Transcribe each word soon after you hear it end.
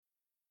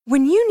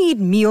When you need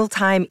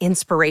mealtime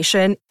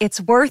inspiration,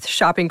 it's worth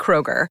shopping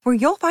Kroger, where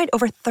you'll find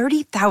over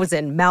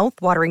 30,000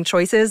 mouth-watering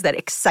choices that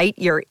excite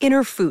your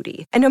inner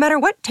foodie. And no matter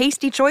what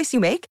tasty choice you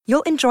make,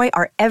 you'll enjoy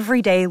our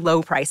everyday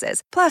low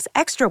prices, plus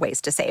extra ways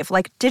to save,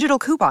 like digital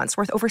coupons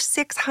worth over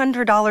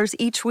 $600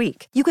 each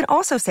week. You can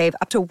also save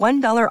up to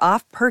 $1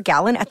 off per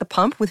gallon at the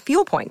pump with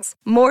fuel points.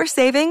 More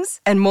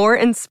savings and more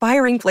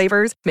inspiring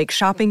flavors make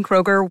shopping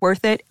Kroger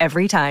worth it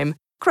every time.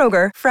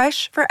 Kroger,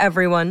 fresh for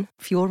everyone.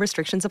 Fuel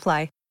restrictions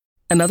apply.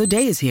 Another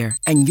day is here,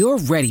 and you're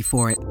ready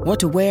for it. What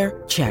to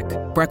wear? Check.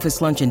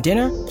 Breakfast, lunch, and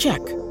dinner? Check.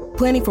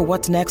 Planning for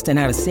what's next and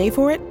how to save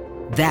for it?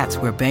 That's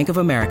where Bank of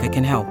America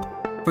can help.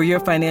 For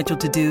your financial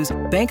to-dos,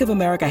 Bank of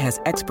America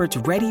has experts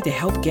ready to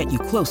help get you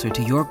closer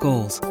to your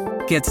goals.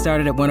 Get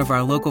started at one of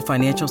our local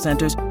financial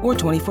centers or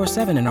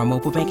 24/7 in our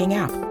mobile banking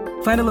app.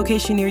 Find a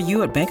location near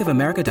you at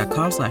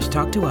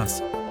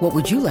bankofamerica.com/talktous. What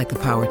would you like the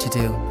power to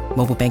do?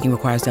 Mobile banking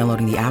requires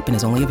downloading the app and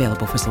is only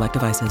available for select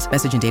devices.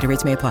 Message and data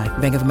rates may apply.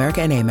 Bank of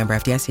America N.A., member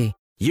FDIC.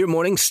 Your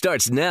morning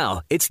starts now.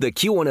 It's the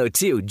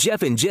Q102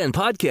 Jeff and Jen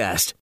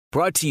podcast.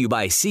 Brought to you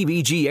by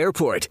CBG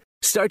Airport.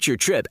 Start your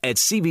trip at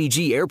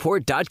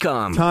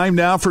CBGAirport.com. Time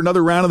now for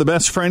another round of the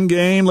best friend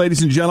game.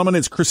 Ladies and gentlemen,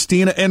 it's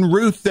Christina and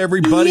Ruth,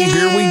 everybody. Yay!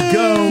 Here we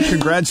go.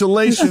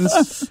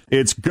 Congratulations.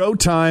 It's go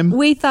time.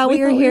 We thought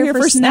we were here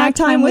for snack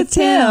time with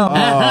Tim. Oh,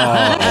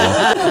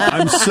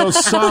 I'm so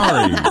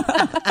sorry.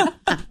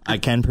 I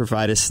can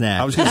provide a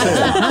snack. I was going to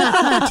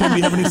say, Tim, do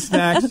you have any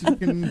snacks you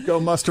can go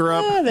muster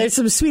up? There's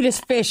some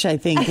Swedish fish, I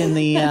think, in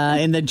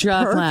the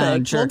drop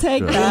lounge. We'll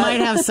take We that. might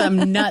have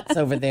some nuts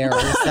over there or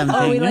something.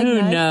 Oh, we like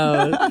Who nuts.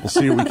 knows? We'll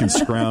see if we can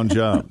scrounge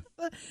up.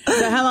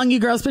 So how long you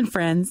girls been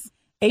friends?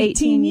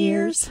 18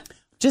 years.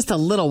 Just a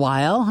little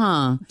while,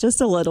 huh?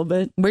 Just a little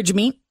bit. Where'd you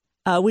meet?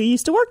 We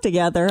used to work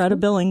together at a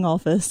billing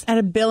office. At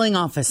a billing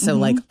office, so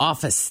like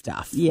office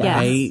stuff, Yeah.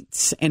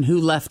 right? And who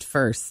left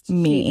first?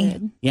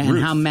 Me. Yeah, and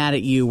Ruth. how mad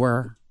at you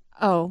were?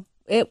 Oh,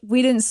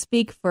 we didn't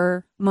speak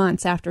for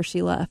months after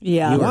she left.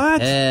 Yeah. You were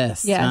What?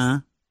 pissed, Yes. huh?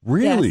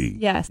 Really?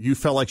 Yes. You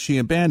felt like she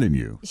abandoned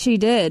you. She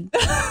did.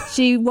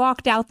 She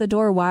walked out the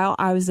door while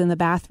I was in the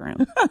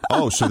bathroom.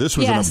 Oh, so this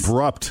was Yes. an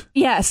abrupt.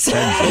 Yes. It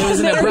was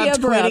an Very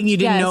abrupt quitting. You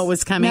didn't Yes. know it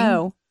was coming?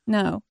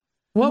 No.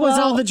 What was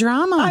Well, all the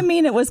drama? I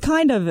mean, it was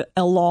kind of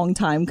a long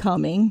time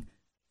coming.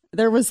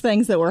 There was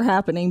things that were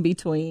happening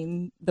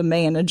between the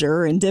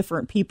manager and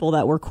different people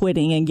that were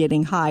quitting and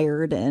getting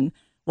hired. And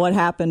what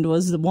happened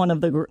was one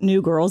of the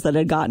new girls that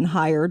had gotten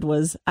hired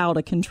was out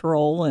of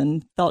control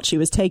and felt she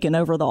was taking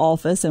over the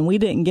office, and we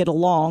didn't get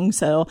along.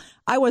 So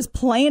I was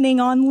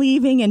planning on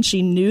leaving, and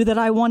she knew that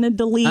I wanted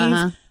to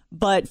leave.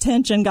 But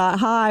tension got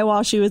high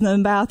while she was in the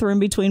bathroom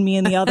between me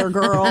and the other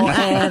girl,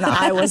 and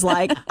I was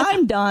like,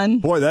 I'm done.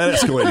 Boy, that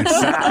escalated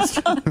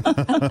fast.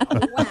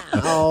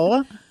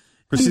 oh,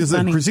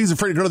 Christine's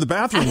afraid to go to the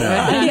bathroom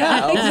now.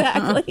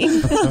 Yeah,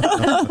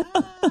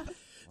 exactly.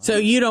 so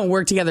you don't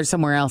work together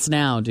somewhere else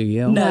now, do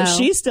you? No, No.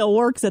 she still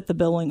works at the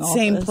billing office.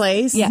 Same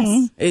place?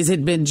 Yes. Has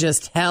it been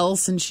just hell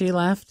since she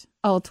left?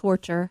 Oh,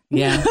 torture.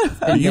 Yeah.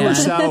 You were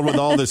saddled with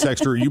all this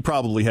extra. You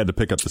probably had to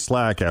pick up the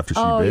slack after she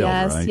Oh, bailed,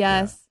 yes, right?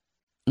 yes.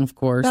 Of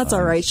course. That's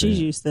all right. understand.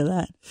 She's used to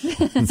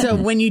that. So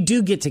when you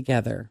do get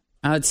together,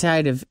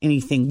 outside of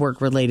anything work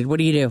related, what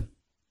do you do?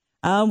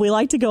 We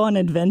like to go on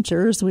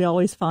adventures. We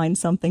always find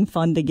something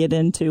fun to get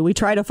into. We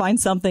try to find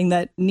something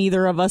that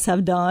neither of us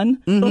have done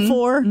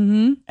before.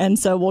 And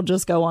so we'll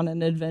just go on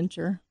an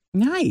adventure.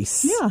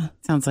 Nice. Yeah.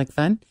 Sounds like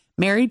fun.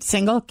 Married,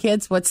 single,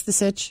 kids, what's the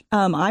sitch?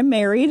 I'm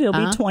married. It'll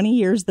be 20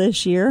 years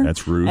this year.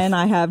 That's Ruth. And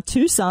I have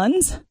two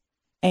sons,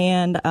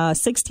 and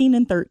 16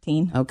 and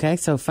 13. Okay,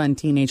 so fun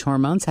teenage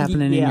hormones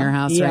happening in Yeah. your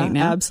house Yeah, right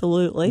now.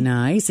 absolutely.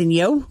 Nice. And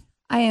you?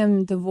 I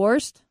am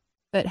divorced,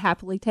 but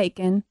happily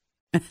taken.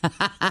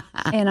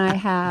 And I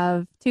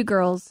have two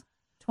girls,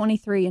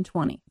 23 and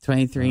 20.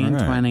 23 and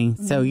All right. 20.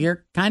 So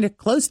you're kind of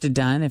close to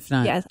done, if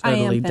not Yes, I am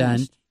totally done.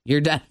 finished. You're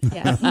done.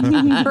 Yes.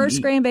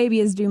 First grandbaby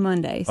is due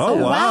Monday. So. Oh,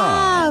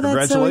 wow.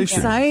 That's so Congratulations.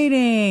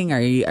 exciting. Are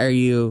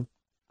you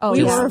Oh,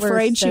 We yeah, were we're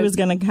afraid she so- was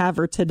going to have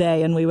her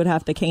today, and we would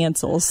have to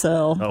cancel.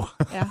 So Oh.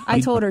 Yeah,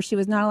 I told her she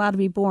was not allowed to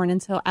be born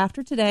until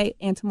after today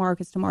and tomorrow,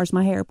 because tomorrow's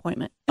my hair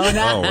appointment. Oh,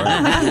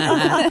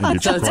 right.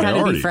 Get So your it's got to be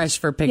priority. fresh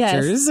for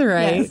pictures, Yes.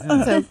 right?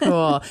 Yes. So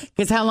cool.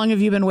 Because how long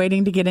have you been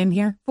waiting to get in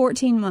here?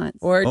 14 months.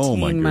 14 Oh,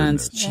 my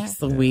months. goodness.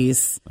 Jeez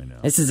Louise. I know.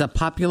 This is a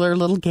popular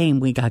little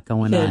game we got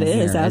going on it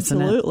here, is, isn't it?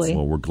 absolutely.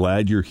 Well, we're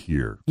glad you're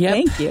here. Yep.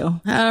 Thank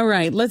you. All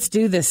right, let's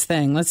do this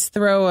thing. Let's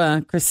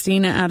throw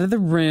Christina out of the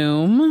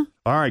room.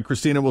 All right,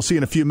 Christina, we'll see you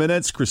in a few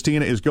minutes.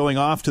 Christina is going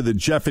off to the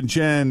Jeff and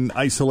Jen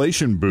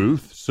isolation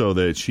booth so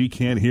that she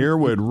can't hear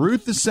what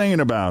Ruth is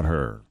saying about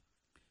her.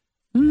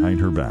 Behind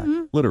her back.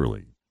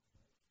 Literally.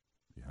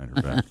 Behind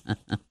her back.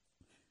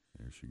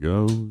 There she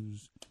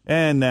goes.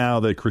 And now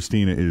that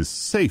Christina is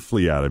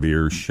safely out of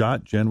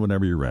earshot, Jen,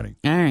 whenever you're ready.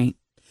 All right.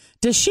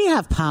 Does she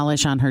have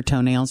polish on her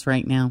toenails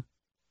right now?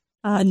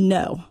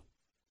 No.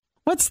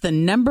 What's the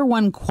number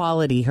one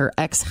quality her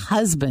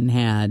ex-husband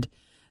had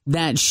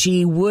that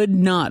she would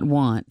not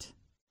want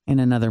in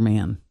another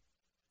man?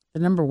 The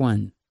number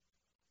one.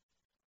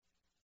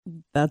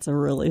 That's a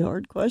really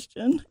hard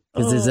question.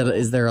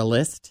 Is there a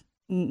list?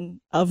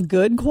 Of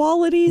good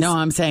qualities? No,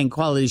 I'm saying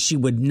qualities she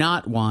would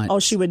not want. Oh,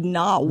 she would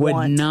not want.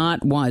 Would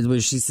not want.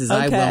 Where she says,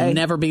 Okay. I will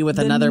never be with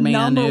another man The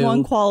number who...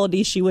 one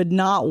quality she would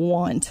not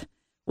want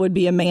would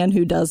be a man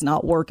who does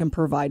not work and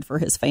provide for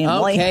his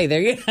family. Okay,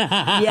 there you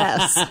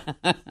Yes.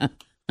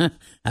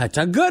 That's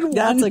a good one.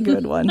 That's a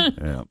good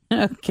one.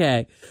 Yeah.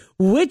 Okay.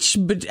 Which,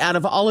 out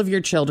of all of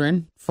your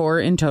children, 4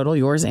 in total,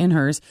 yours and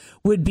hers,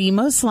 would be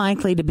most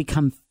likely to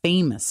become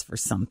famous for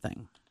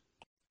something?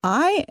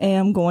 I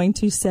am going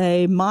to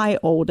say my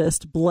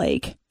oldest,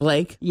 Blake.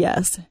 Blake?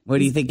 Yes. What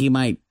do you think he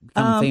might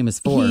become famous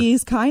for?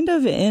 He's kind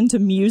of into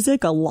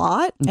music a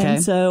lot. Okay.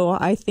 And so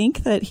I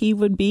think that he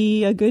would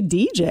be a good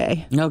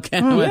DJ. Okay.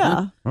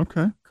 Yeah.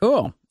 Okay.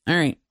 Cool. All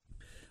right.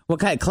 What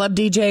kind? Club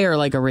DJ or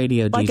like a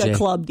radio Like DJ? a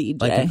club DJ.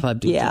 Like a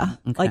club DJ. Yeah.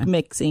 Okay. Like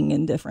mixing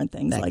and different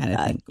things like kind of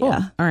that. thing. Cool.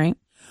 Yeah. All right.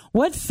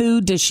 What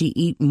food does she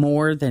eat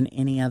more than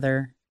any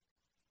other?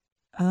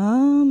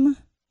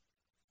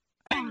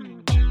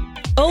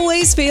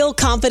 Always feel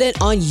confident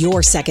on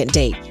your second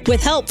date.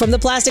 With help from the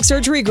Plastic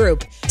Surgery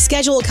Group.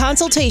 Schedule a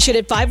consultation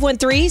at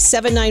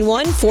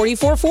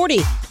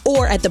 513-791-4440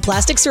 or at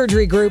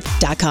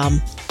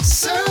theplasticsurgerygroup.com.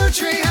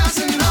 Surgery has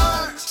an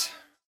art.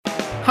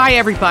 Hi,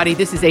 everybody.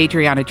 This is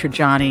Adriana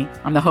Trajani.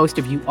 I'm the host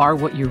of You Are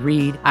What You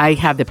Read. I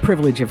have the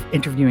privilege of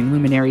interviewing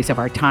luminaries of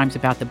our times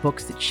about the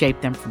books that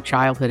shaped them from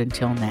childhood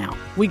until now.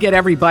 We get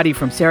everybody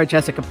from Sarah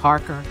Jessica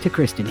Parker to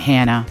Kristen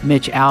Hanna,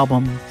 Mitch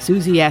Albom,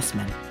 Susie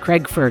Essman,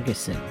 Craig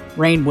Ferguson,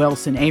 Rainn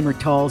Wilson, Amor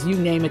Tolls, you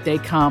name it, they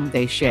come,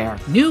 they share.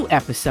 New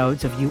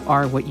episodes of You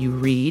Are What You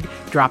Read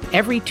drop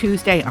every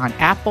Tuesday on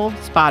Apple,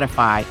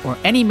 Spotify, or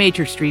any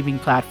major streaming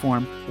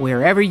platform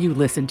wherever you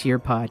listen to your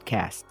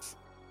podcasts.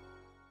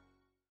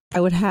 I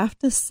would have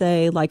to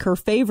say, like, her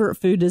favorite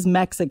food is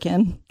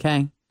Mexican.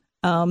 Okay.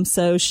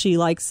 So she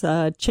likes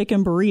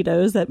chicken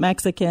burritos at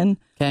Mexican.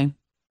 Okay.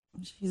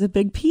 She's a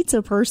big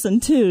pizza person,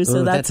 too,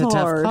 so Ooh, that's a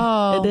hard. tough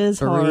call. It is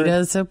hard.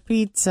 Burritos or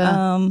pizza.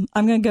 I'm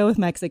going to go with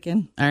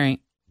Mexican. All right.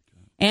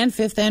 And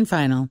fifth and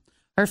final,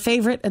 her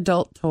favorite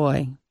adult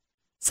toy.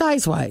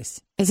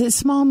 Size-wise, is it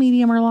small,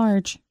 medium, or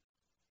large?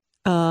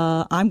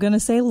 I'm going to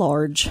say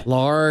large.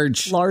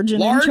 Large. Large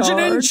and in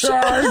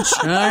charge.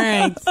 All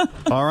right.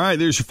 All right,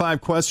 there's your 5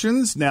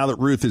 questions. Now that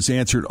Ruth has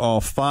answered all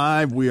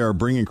 5, we are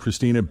bringing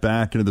Christina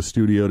back into the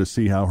studio to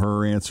see how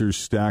her answers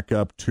stack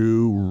up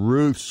to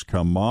Ruth's.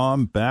 Come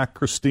on back,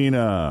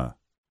 Christina.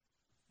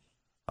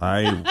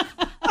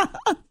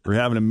 We're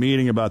having a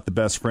meeting about the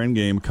best friend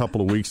game a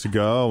couple of weeks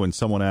ago, and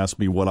someone asked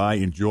me what I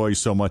enjoy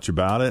so much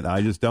about it.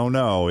 I just don't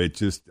know.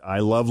 I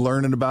love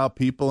learning about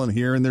people and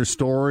hearing their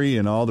story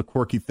and all the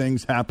quirky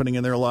things happening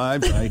in their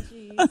lives. I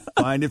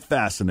find it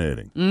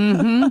fascinating.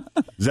 Mm-hmm.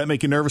 Does that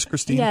make you nervous,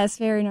 Christine? Yes,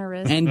 very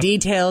nervous. And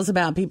details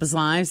about people's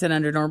lives that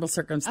under normal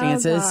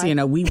circumstances, Oh,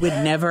 God. we would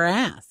never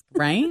ask,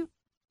 right?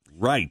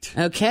 Right.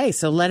 Okay,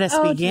 so let us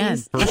begin.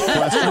 Geez.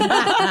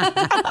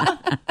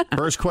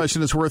 First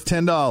question is worth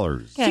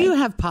 $10. Okay. Do you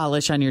have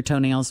polish on your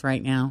toenails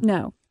right now?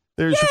 No.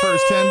 There's your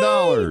first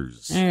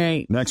 $10. All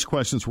right. Next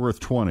question's worth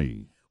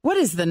 $20. What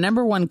is the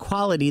number one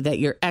quality that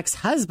your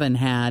ex-husband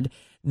had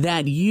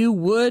that you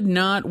would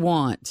not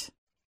want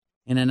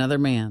in another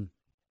man?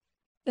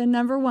 The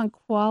number one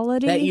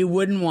quality? That you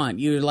wouldn't want.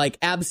 You're like,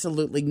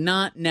 absolutely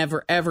not,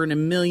 never, ever in a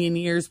million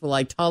years will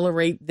I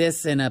tolerate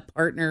this in a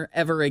partner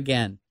ever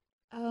again.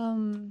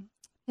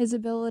 His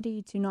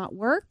ability to not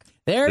work.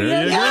 There you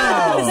go.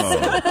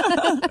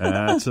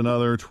 That's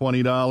another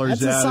 $20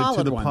 That's a added to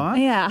solid the one. pot.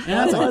 Yeah.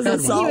 That was a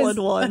solid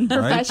one.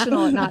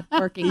 Professional at not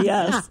working.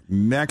 Yes.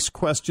 Next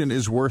question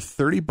is worth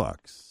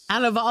 $30.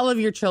 Out of all of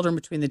your children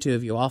between the two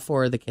of you, all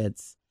 4 of the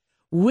kids,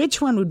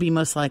 which one would be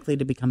most likely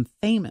to become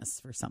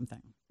famous for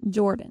something?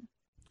 Jordan.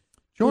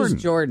 Jordan.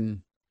 Who's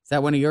Jordan? Is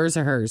that one of yours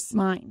or hers?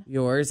 Mine.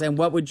 Yours. And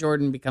what would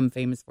Jordan become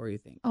famous for, you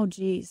think? Oh,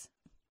 geez.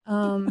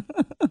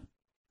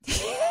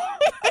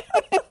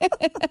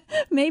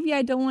 Maybe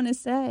I don't want to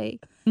say.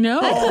 No,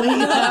 please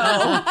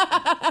no.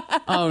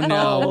 Oh,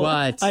 no.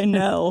 What? I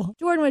know.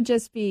 Jordan would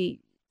just be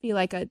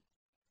like a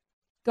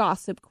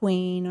gossip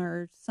queen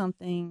or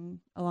something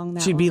along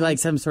that She'd be line. like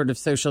some sort of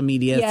social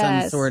media,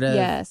 some sort of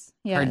yes.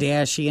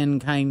 Kardashian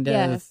kind of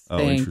Yes. Oh,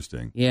 thing.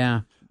 interesting.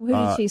 Yeah. Who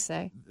did she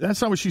say?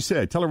 That's not what she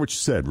said. Tell her what you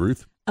said,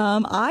 Ruth.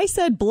 I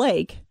said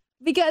Blake.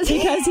 Because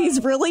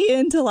he's really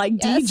into like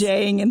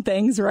DJing and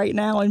things right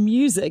now and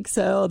music.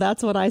 So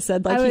that's what I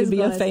said. Like he'd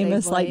be a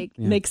famous like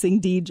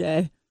mixing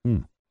DJ. All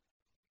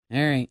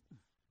right.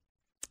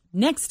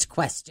 Next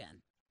question.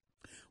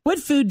 What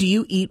food do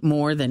you eat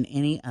more than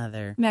any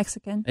other?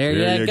 Mexican. There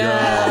you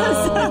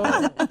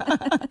go.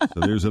 So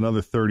there's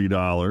another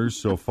 $30.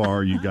 So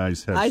far, you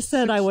guys have. I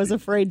said I was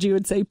afraid you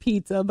would say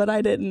pizza, but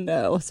I didn't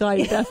know. So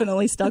I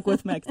definitely stuck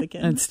with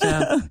Mexican. That's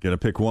tough. Gotta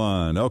pick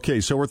one.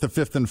 Okay, so we're at the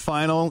 5th and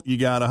final. You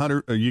got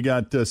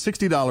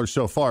 $60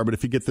 so far, but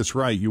if you get this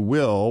right, you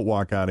will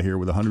walk out of here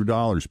with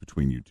 $100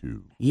 between you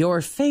two.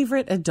 Your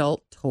favorite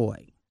adult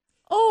toy?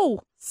 Oh,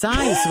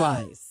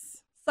 size-wise.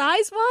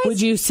 Size-wise?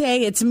 Would you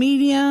say it's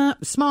medium,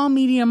 small,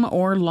 medium,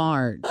 or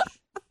large?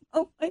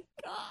 Oh, my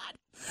God.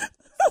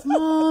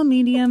 Small,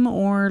 medium,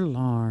 or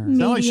large? It's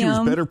not like she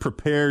was better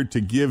prepared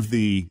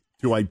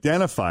to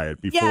identify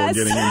it before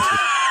getting into.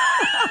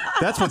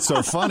 That's what's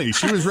so funny.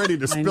 She was ready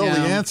to spill the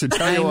answer,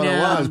 tell you what it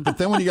was, but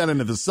then when you got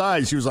into the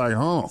size, she was like,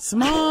 "Oh,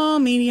 small,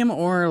 medium,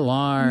 or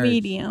large?"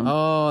 Medium.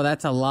 Oh,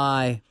 that's a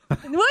lie.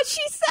 What'd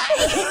she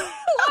say?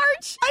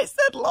 Large. I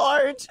said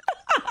large.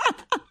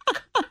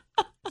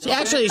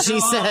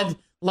 She said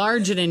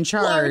large and in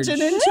charge. Large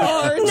and in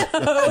charge.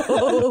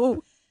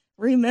 No.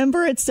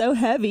 Remember, it's so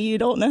heavy, you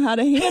don't know how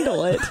to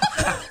handle it.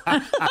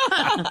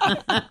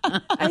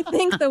 I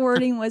think the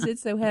wording was,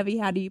 it's so heavy,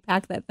 how do you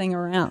pack that thing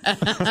around? True.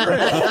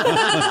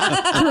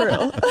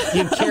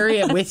 You carry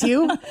it with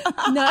you? No,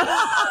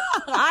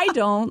 I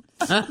don't.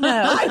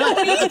 No, I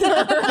don't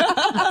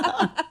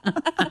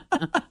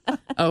either.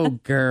 Oh,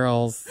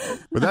 girls.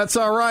 But that's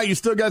all right. You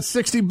still got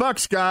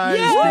 $60, guys.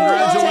 Yay!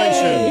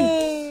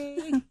 Congratulations.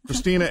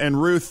 Christina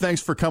and Ruth,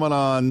 thanks for coming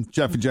on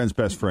Jeff and Jen's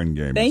Best Friend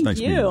Game. Thank nice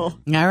you. All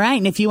right.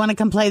 And if you want to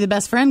come play the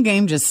Best Friend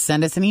Game, just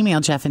send us an email,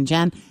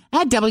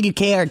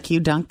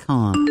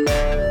 jeffandjen@WKRQ.com.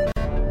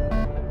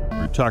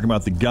 We're talking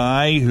about the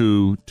guy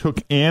who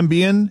took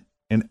Ambien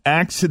and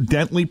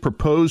accidentally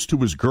proposed to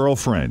his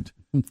girlfriend.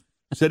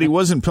 Said he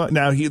wasn't.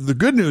 The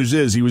good news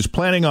is he was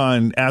planning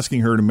on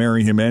asking her to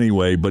marry him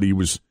anyway, but he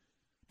was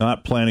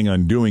not planning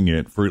on doing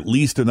it for at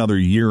least another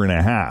year and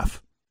a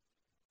half.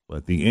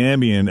 But the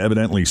Ambien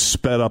evidently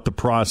sped up the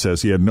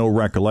process. He had no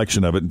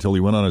recollection of it until he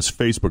went on his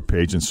Facebook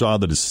page and saw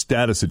that his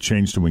status had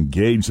changed to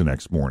engaged the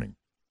next morning.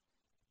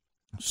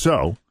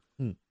 So,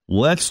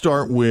 let's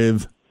start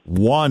with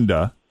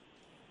Wanda.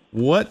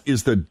 What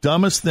is the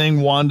dumbest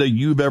thing, Wanda,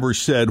 you've ever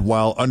said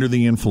while under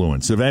the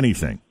influence of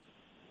anything?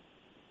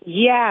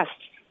 Yes.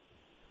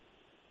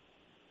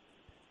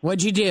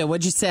 What'd you do?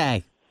 What'd you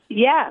say?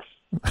 Yes.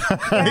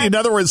 In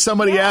other words,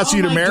 somebody asked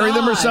you to marry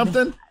them or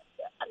something?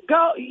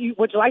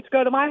 Would you like to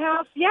go to my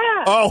house?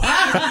 Yeah. Oh.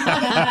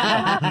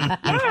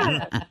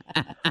 Yes.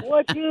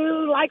 Would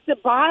you like to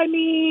buy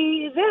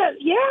me this?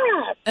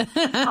 Yes.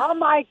 Oh,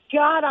 my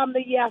God, I'm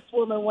the yes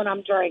woman when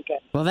I'm drinking.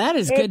 Well, that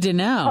is good to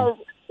know.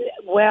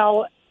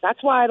 Well,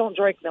 that's why I don't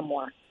drink no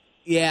more.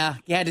 Yeah.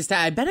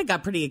 I bet it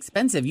got pretty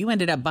expensive. You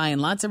ended up buying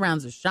lots of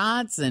rounds of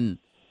shots and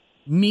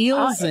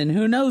meals and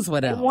who knows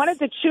what else. I wanted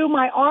to chew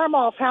my arm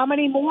off how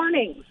many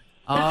mornings?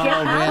 Oh,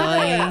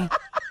 really?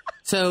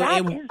 So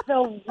that is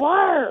the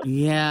worst.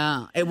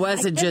 Yeah, it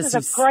wasn't this just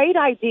is a great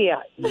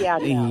idea. Yeah,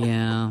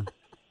 no.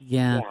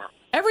 Yeah.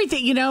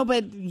 Everything,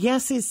 but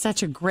yes is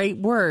such a great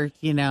word,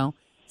 Say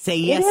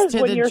yes it is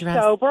to when the you're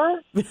dress.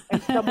 sober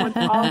and someone's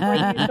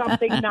offering you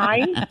something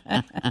nice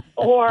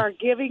or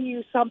giving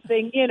you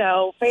something,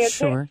 fancy.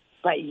 Sure.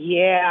 But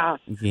yeah,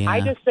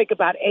 I just think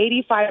about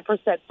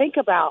 85%. Think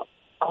about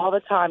all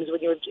the times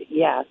when you're,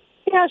 yeah,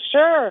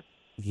 sure.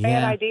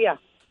 Bad idea.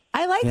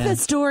 I like the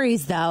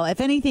stories, though.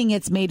 If anything,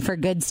 it's made for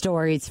good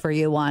stories for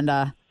you,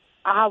 Wanda.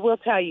 I will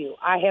tell you,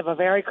 I have a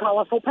very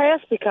colorful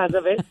past because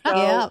of it.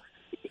 So,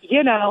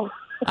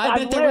 I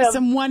bet there were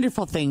some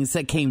wonderful things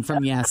that came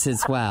from yes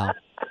as well.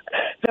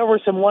 There were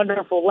some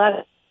wonderful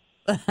lessons.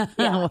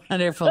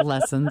 Wonderful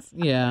lessons.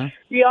 Yeah.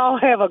 You all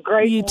have a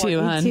great You morning.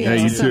 too, hon. Yeah,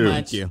 you so too.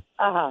 much. Thank you.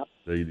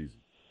 Take it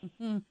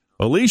easy.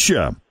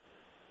 Alicia.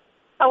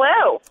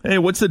 Hello. Hey,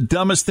 what's the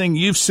dumbest thing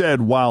you've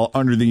said while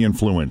under the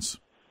influence?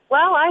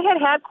 Well, I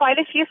had quite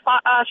a few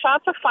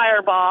shots of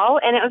Fireball,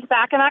 and it was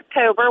back in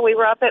October. We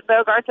were up at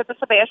Bogart's at the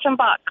Sebastian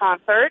Bach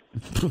concert,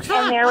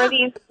 and there were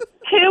these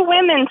two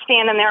women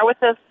standing there with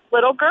this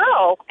little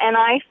girl. And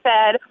I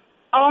said,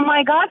 "Oh,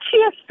 my God, she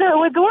is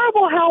so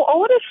adorable. How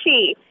old is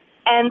she?"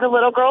 And the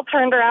little girl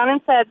turned around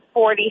and said,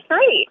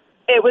 43.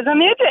 It was a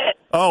midget.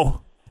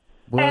 Oh.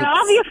 And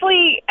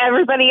obviously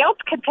everybody else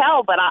could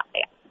tell, but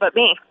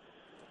me.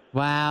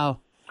 Wow.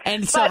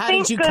 And so But how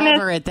did you thank goodness-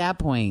 cover at that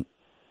point?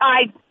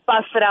 I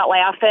busted out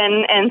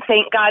laughing, and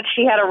thank God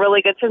she had a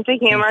really good sense of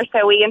humor,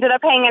 so we ended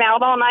up hanging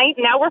out all night,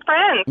 and now we're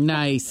friends.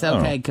 Nice.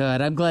 Okay,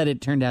 good. I'm glad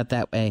it turned out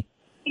that way.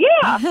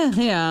 Yeah.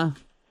 Yeah.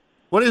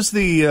 What is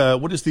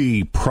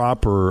the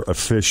proper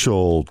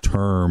official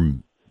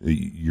term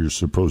you're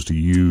supposed to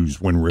use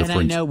when And referring?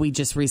 I know we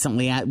just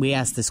recently we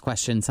asked this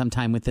question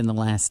sometime within the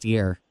last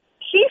year.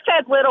 She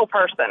said little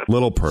person.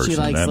 Little person. She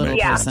likes that little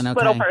makes Yeah, person. sense.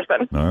 Okay. little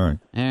person. All right.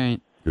 All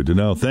right. Good to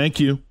know. Thank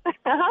you.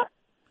 Uh-huh.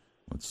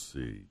 Let's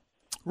see.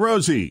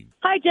 Rosie.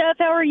 Hi, Jeff.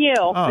 How are you?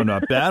 Oh,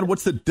 not bad.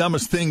 What's the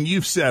dumbest thing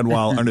you've said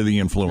while under the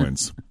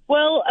influence?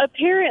 Well,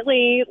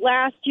 apparently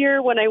last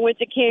year when I went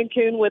to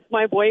Cancun with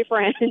my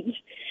boyfriend,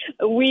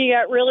 we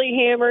got really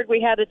hammered.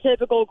 We had a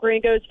typical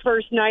gringo's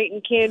first night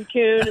in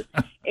Cancun,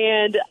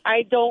 and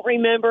I don't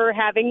remember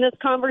having this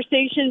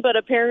conversation, but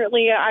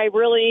apparently I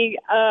really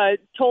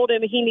told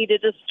him he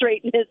needed to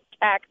straighten his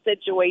tax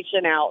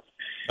situation out.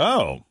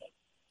 Oh.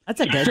 That's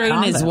a good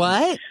Straighten his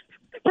what?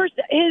 First,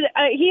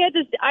 he had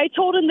to. I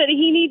told him that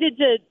he needed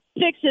to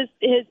fix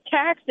his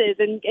taxes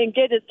and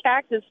get his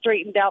taxes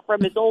straightened out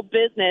from his old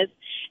business.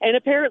 And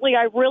apparently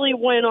I really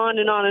went on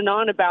and on and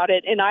on about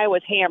it, and I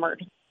was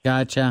hammered.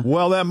 Gotcha.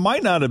 Well, that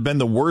might not have been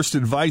the worst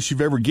advice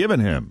you've ever given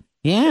him.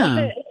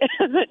 Yeah.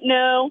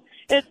 No,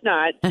 it's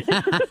not.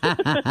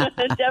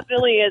 It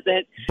definitely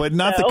isn't. But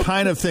not the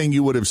kind of thing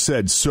you would have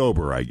said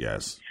sober, I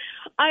guess.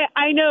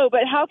 I know,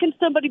 but how can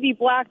somebody be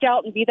blacked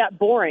out and be that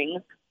boring?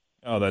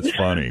 Oh, that's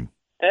funny.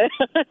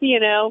 You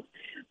know?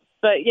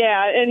 But,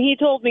 yeah, and he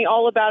told me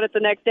all about it the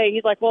next day.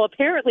 He's like, well,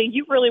 apparently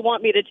you really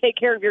want me to take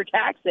care of your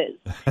taxes.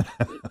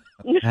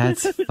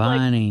 That's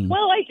funny. Like,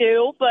 well, I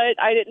do, but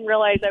I didn't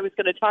realize I was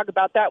going to talk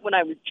about that when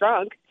I was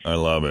drunk. I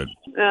love it.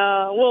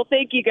 Well,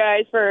 thank you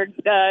guys for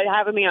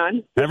having me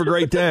on. Have a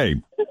great day.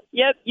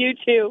 Yep, you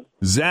too.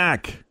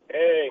 Zach.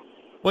 Hey.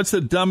 What's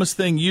the dumbest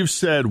thing you've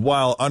said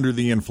while under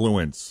the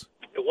influence?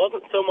 It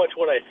wasn't so much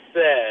what I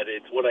said,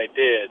 it's what I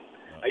did.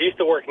 I used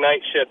to work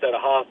night shift at a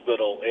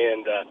hospital,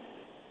 and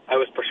I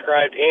was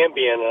prescribed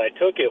Ambien, and I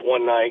took it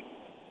one night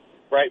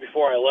right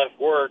before I left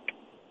work.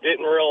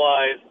 Didn't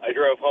realize I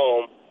drove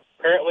home.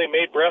 Apparently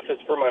made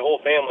breakfast for my whole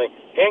family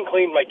and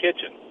cleaned my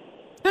kitchen.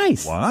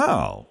 Nice.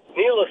 Wow.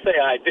 Needless to say,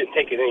 I didn't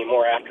take it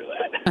anymore after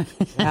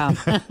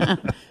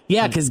that.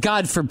 Yeah, because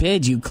God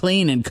forbid you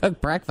clean and cook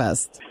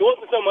breakfast. It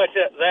wasn't so much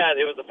that.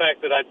 It was the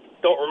fact that I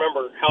don't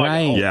remember how I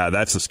got home. Yeah,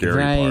 that's the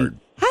scary part.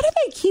 How do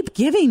they keep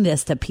giving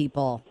this to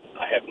people?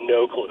 I have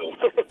no clue.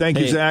 Thank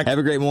you, Zach. Have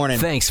a great morning.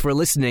 Thanks for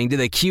listening to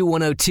the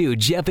Q102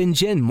 Jeff and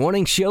Jen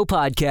Morning Show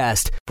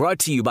podcast, brought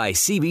to you by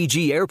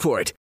CBG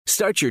Airport.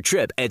 Start your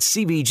trip at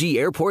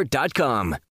CBGAirport.com.